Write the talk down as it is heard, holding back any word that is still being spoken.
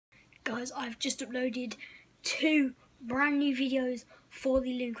guys, I've just uploaded 2 brand new videos for the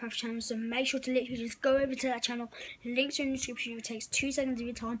Loomcraft channel, so make sure to literally just go over to that channel. The links are in the description. It takes 2 seconds of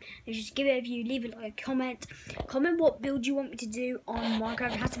your time, and just give it a view, leave it like a comment what build you want me to do on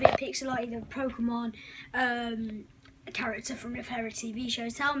Minecraft. It has to be a pixel art, either Pokemon, a character from the favourite TV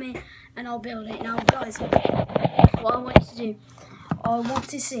shows. Tell me and I'll build it. Now guys, what I want you to do, I want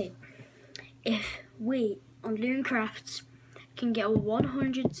to see if we on Loomcraft can get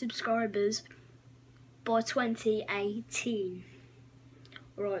 100 subscribers by 2018.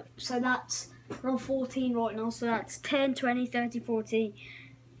 Right, so that's, we're on 14 right now, so that's 10, 20, 30, 40,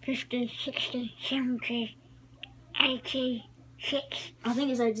 50, 60, 70, 86. I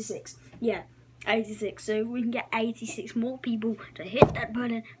think it's 86. Yeah, 86. So if we can get 86 more people to hit that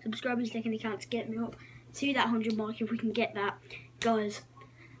button, subscribe and stick in the account to get me up to that 100 mark. If we can get that, guys,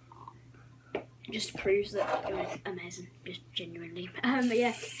 just proves that you're amazing, just genuinely. But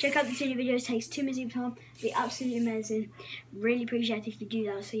yeah, check out the 2 new videos. It takes 2 minutes of time. It'll be absolutely amazing. Really appreciate it if you do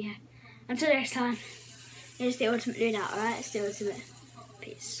that. So yeah, until next time, it's the ultimate Luna, alright? It's the ultimate.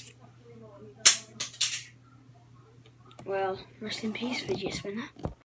 Peace. Well, rest in peace, fidget spinner.